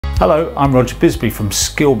Hello, I'm Roger Bisbee from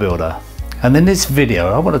Skill Builder, and in this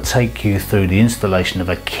video I want to take you through the installation of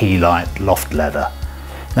a Keylite Loft Ladder.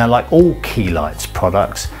 Now, like all Keylite's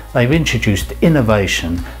products, they've introduced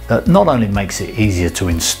innovation that not only makes it easier to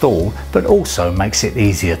install but also makes it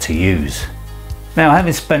easier to use. Now,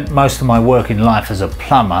 having spent most of my working life as a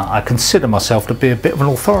plumber, I consider myself to be a bit of an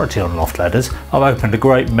authority on loft ladders. I've opened a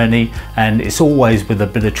great many and it's always with a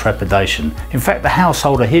bit of trepidation. In fact, the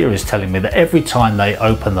householder here is telling me that every time they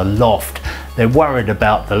open the loft, they're worried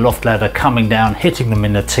about the loft ladder coming down, hitting them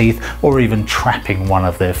in the teeth, or even trapping one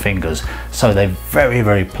of their fingers. So they're very,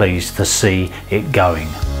 very pleased to see it going.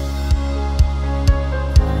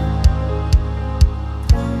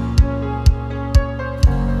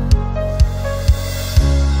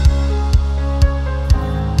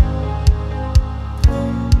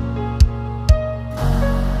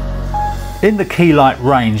 In the Keylite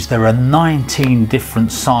range, there are 19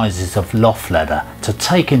 different sizes of loft ladder to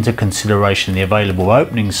take into consideration the available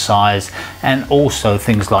opening size and also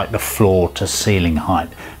things like the floor to ceiling height.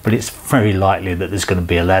 But it's very likely that there's going to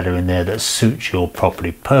be a ladder in there that suits your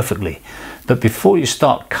property perfectly. But before you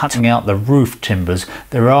start cutting out the roof timbers,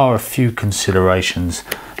 there are a few considerations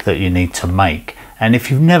that you need to make. And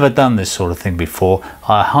if you've never done this sort of thing before,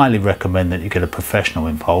 I highly recommend that you get a professional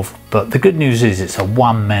involved. But the good news is it's a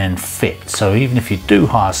one-man fit. So even if you do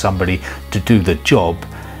hire somebody to do the job,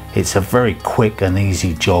 it's a very quick and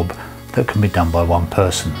easy job that can be done by one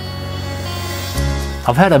person.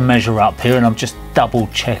 I've had a measure up here and I'm just double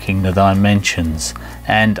checking the dimensions,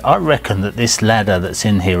 and I reckon that this ladder that's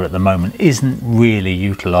in here at the moment isn't really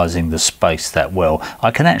utilising the space that well.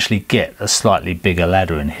 I can actually get a slightly bigger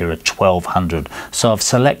ladder in here at 1200, so I've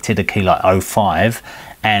selected a Keylite 05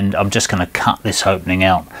 and I'm just going to cut this opening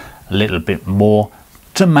out a little bit more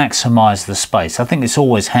to maximise the space. I think it's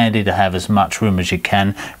always handy to have as much room as you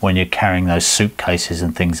can when you're carrying those suitcases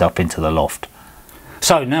and things up into the loft.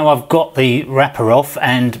 So now I've got the wrapper off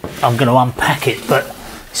and I'm going to unpack it, but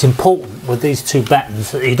it's important with these two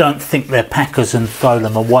battens that you don't think they're packers and throw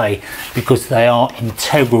them away, because they are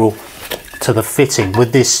integral to the fitting.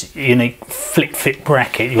 With this unique flick fit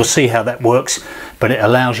bracket, you'll see how that works, but it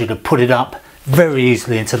allows you to put it up very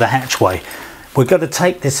easily into the hatchway. We're going to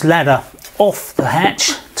take this ladder off the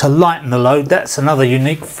hatch to lighten the load. That's another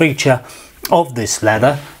unique feature of this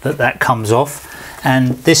ladder, that comes off. And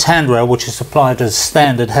this handrail, which is supplied as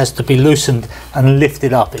standard, has to be loosened and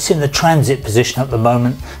lifted up. It's in the transit position at the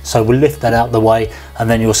moment, so we'll lift that out of the way and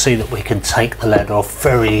then you'll see that we can take the ladder off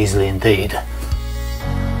very easily indeed.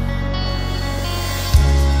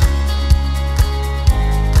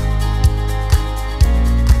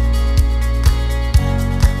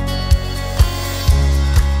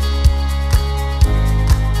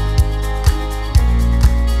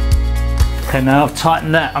 Okay, now I've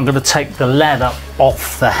tightened that, I'm going to take the ladder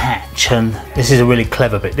off the hatch, and this is a really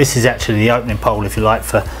clever bit. This is actually the opening pole, if you like,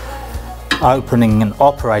 for opening and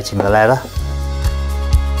operating the ladder.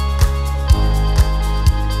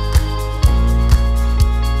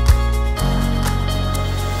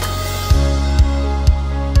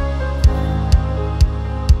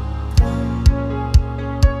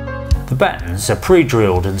 The battens are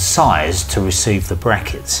pre-drilled and sized to receive the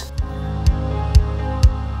brackets.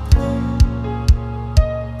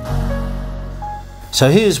 So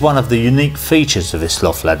here's one of the unique features of this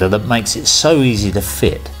loft ladder that makes it so easy to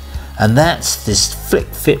fit, and that's this flick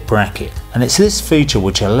fit bracket. And it's this feature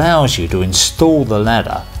which allows you to install the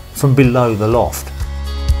ladder from below the loft.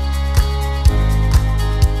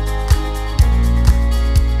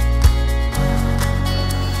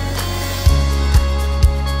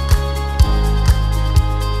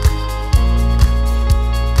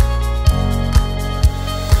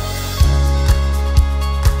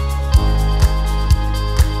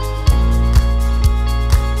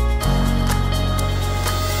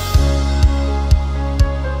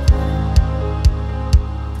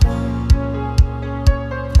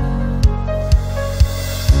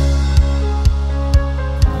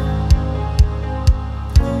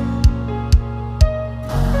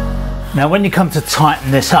 Now, when you come to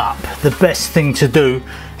tighten this up, the best thing to do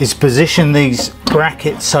is position these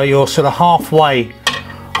brackets so you're sort of halfway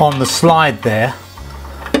on the slide there,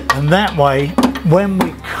 and that way when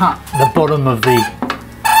we cut the bottom of the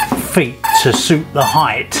feet to suit the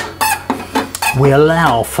height, we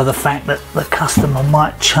allow for the fact that the customer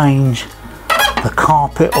might change the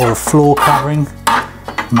carpet or the floor covering,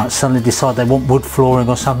 might suddenly decide they want wood flooring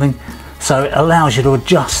or something, so it allows you to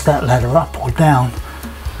adjust that ladder up or down.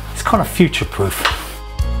 It's kind of future-proof.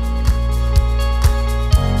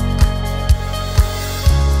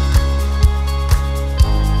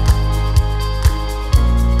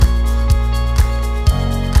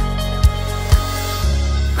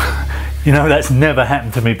 You know, that's never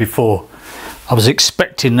happened to me before. I was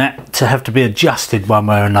expecting that to have to be adjusted one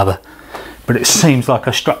way or another, but it seems like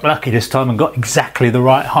I struck lucky this time and got exactly the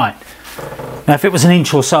right height. Now if it was an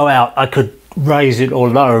inch or so out, I could raise it or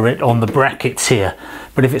lower it on the brackets here,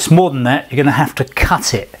 but if it's more than that, you're going to have to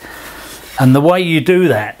cut it. And the way you do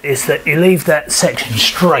that is that you leave that section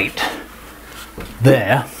straight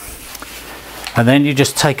there, and then you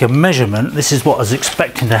just take a measurement. This is what I was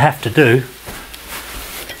expecting to have to do,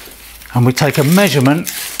 and we take a measurement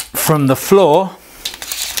from the floor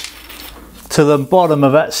to the bottom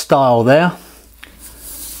of that stile there,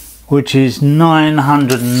 which is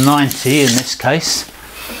 990 in this case,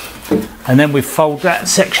 and then we fold that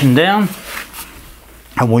section down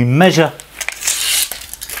and we measure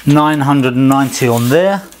 990 on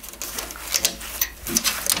there,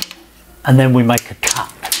 and then we make a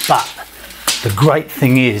cut. But the great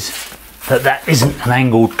thing is that that isn't an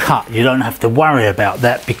angled cut. You don't have to worry about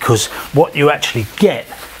that, because what you actually get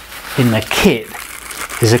in the kit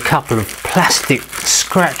is a couple of plastic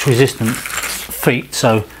scratch resistant feet,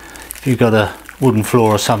 so if you've got a wooden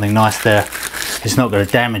floor or something nice there, it's not going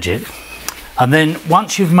to damage it. And then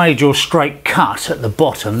once you've made your straight cut at the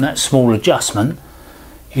bottom, that small adjustment,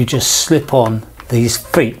 you just slip on these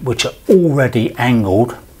feet, which are already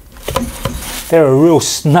angled. They're a real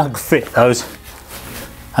snug fit, those,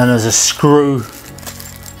 and there's a screw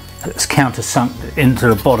that's countersunk into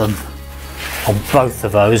the bottom on both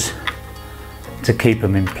of those to keep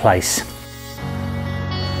them in place.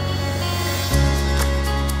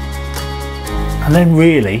 And then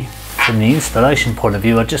really, from the installation point of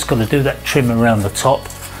view, I just got to do that trim around the top,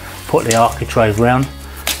 put the architrave round,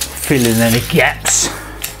 fill in any gaps,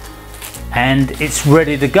 and it's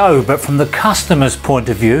ready to go. But from the customer's point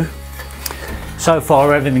of view, so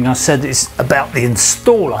far everything I said is about the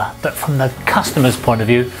installer, but from the customer's point of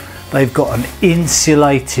view, they've got an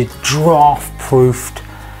insulated, draft-proofed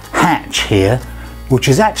hatch here, which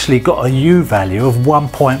has actually got a U value of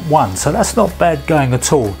 1.1, so that's not bad going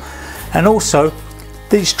at all. And also,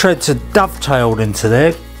 these treads are dovetailed into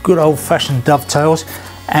there, good old-fashioned dovetails,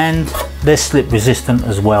 and they're slip resistant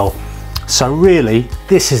as well. So really,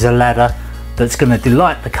 this is a ladder that's going to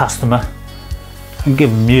delight the customer and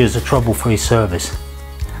give them years of trouble-free service.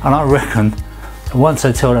 And I reckon once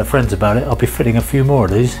they tell their friends about it, I'll be fitting a few more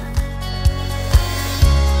of these.